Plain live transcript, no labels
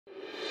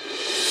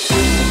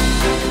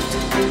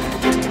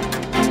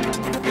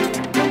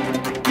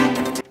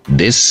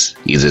This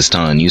is a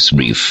Star News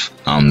Brief.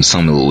 I'm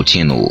Samuel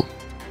Otieno.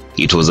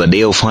 It was a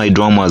day of high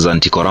drama as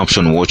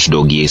anti-corruption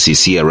watchdog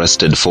EACC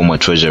arrested former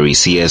Treasury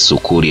CS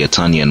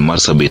Yatani and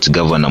Marsabit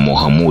Governor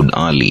Mohamud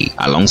Ali,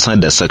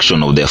 alongside a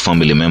section of their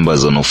family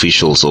members and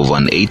officials of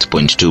an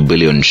 8.2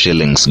 billion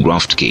shillings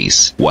graft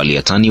case, while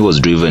Yatani was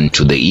driven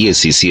to the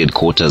EACC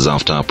headquarters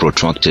after a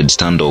protracted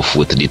standoff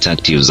with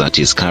detectives at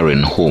his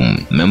current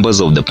home.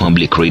 Members of the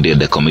public raided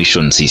the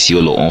Commission's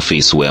Isiolo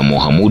office where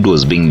Mohamud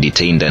was being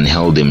detained and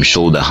held him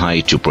shoulder high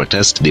to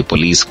protest the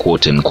police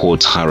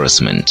quote-unquote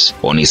harassment.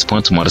 On his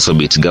part, Marsabit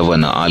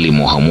Governor Ali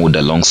Mohamud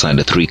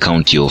alongside 3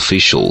 county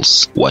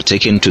officials were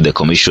taken to the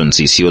Commission's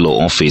Isiolo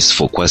office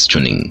for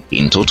questioning.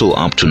 In total,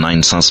 up to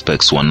 9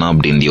 suspects were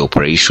nabbed in the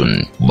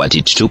operation, but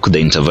it took the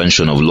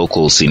intervention of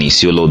locals in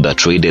Isiolo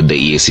that raided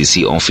the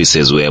EACC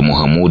offices where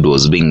Mohamud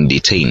was being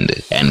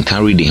detained and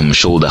carried him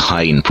shoulder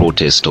high in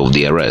protest of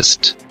the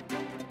arrest.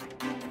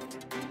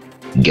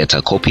 Get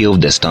a copy of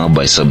The Star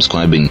by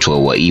subscribing to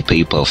our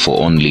e-paper for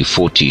only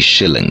 40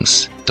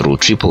 shillings through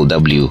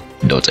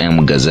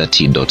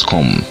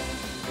www.mgazzetti.com.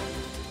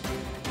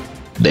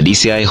 The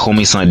DCI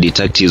homicide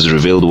detectives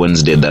revealed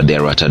Wednesday that they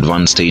are at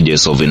advanced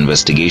stages of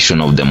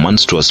investigation of the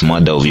monstrous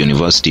murder of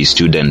university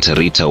student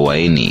Rita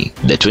Waeni.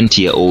 The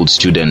 20-year-old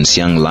student's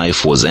young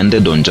life was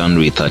ended on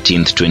January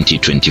 13,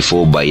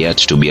 2024 by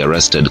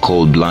yet-to-be-arrested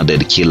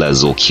cold-blooded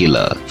killers or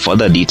killer.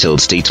 Further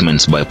detailed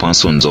statements by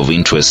persons of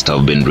interest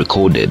have been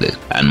recorded,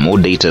 and more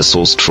data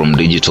sourced from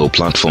digital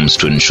platforms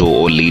to ensure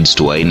all leads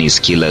to Waeni's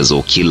killers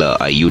or killer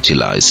are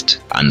utilized.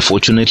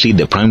 Unfortunately,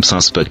 the prime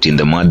suspect in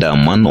the murder, a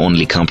man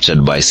only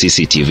captured by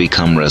CCTV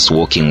cameras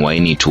walking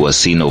Waeni to a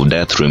scene of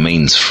death,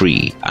 remains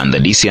free, and the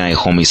DCI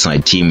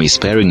homicide team is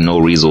sparing no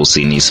resource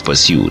in his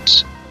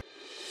pursuit.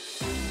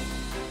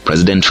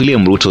 President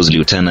William Ruto's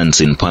lieutenants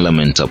in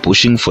parliament are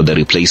pushing for the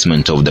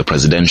replacement of the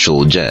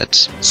presidential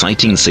jet,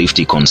 citing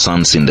safety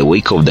concerns in the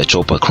wake of the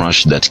chopper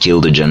crash that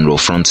killed General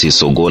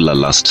Francis Ogola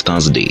last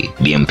Thursday.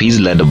 The MPs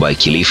led by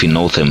Kilifi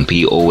North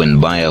MP Owen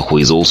Baya, who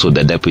is also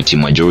the deputy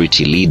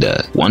majority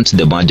leader, want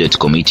the budget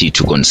committee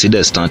to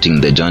consider starting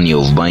the journey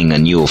of buying a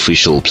new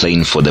official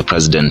plane for the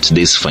president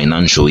this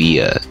financial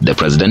year. The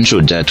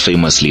presidential jet,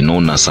 famously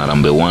known as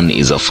Harambee 1,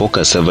 is a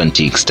Fokker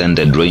 70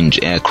 extended range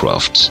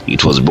aircraft.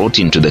 It was brought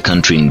into the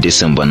country in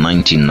December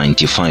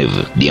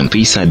 1995. The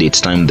MP said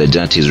it's time the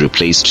jet is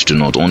replaced to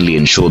not only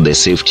ensure the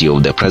safety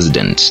of the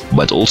president,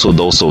 but also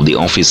those of the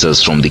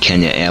officers from the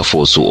Kenya Air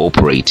Force who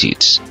operate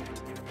it.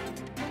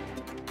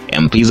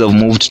 MPs have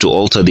moved to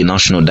alter the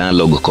National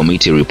Dialogue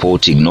Committee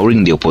report,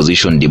 ignoring the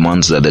opposition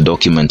demands that the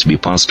document be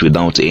passed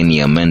without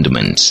any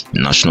amendments.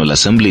 National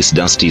Assembly's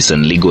Justice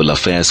and Legal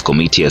Affairs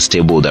Committee has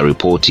tabled a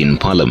report in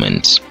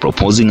Parliament,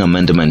 proposing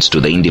amendments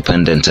to the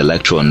Independent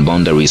Electoral and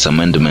Boundaries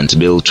Amendment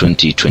Bill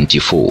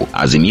 2024.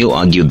 Azimio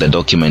argued the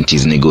document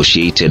is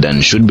negotiated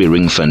and should be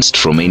ring-fenced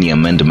from any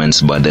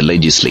amendments by the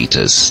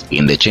legislators.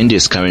 In the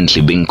changes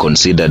currently being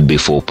considered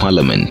before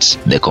Parliament,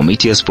 the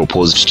committee has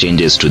proposed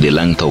changes to the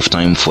length of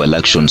time for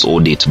elections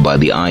audit by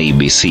the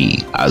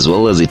IEBC, as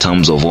well as the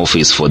terms of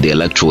office for the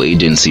electoral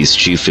agency's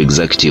chief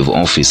executive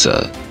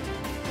officer.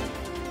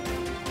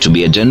 To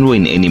be a general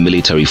in any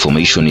military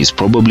formation is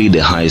probably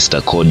the highest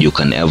accord you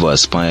can ever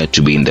aspire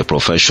to be in the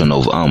profession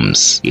of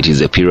arms. It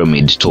is a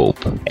pyramid top,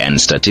 and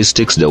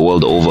statistics the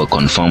world over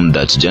confirm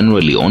that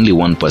generally only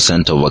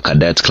 1% of a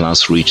cadet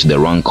class reach the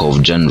rank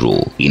of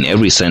general. In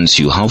every sense,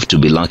 you have to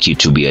be lucky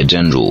to be a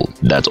general,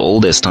 that all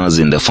the stars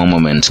in the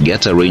firmament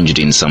get arranged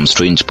in some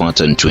strange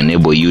pattern to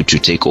enable you to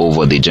take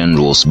over the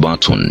general's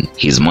baton.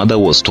 His mother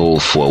was tall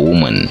for a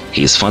woman.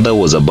 His father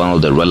was a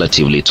bald,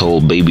 relatively tall,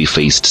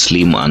 baby-faced,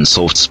 slim and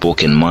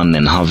soft-spoken man,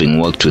 and having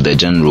worked with the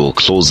general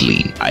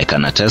closely, I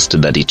can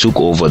attest that he took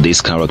over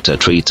this character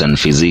trait and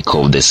physique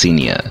of the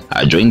senior.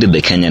 I joined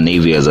the Kenya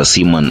Navy as a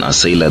seaman, a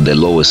sailor, the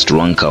lowest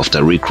rank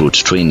after recruit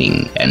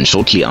training, and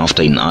shortly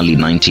after, in early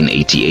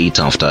 1988,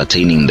 after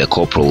attaining the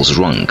corporal's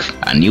rank,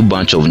 a new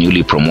batch of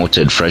newly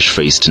promoted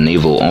fresh-faced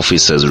naval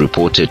officers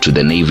reported to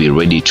the Navy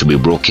ready to be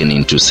broken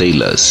into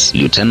sailors.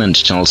 Lieutenant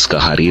Charles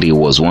Kahariri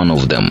was one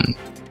of them.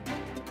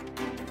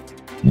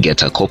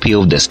 Get a copy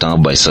of The Star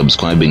by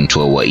subscribing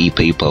to our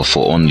e-paper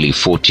for only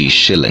 40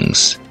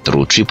 shillings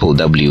through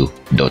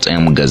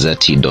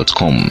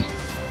www.mgazzetti.com.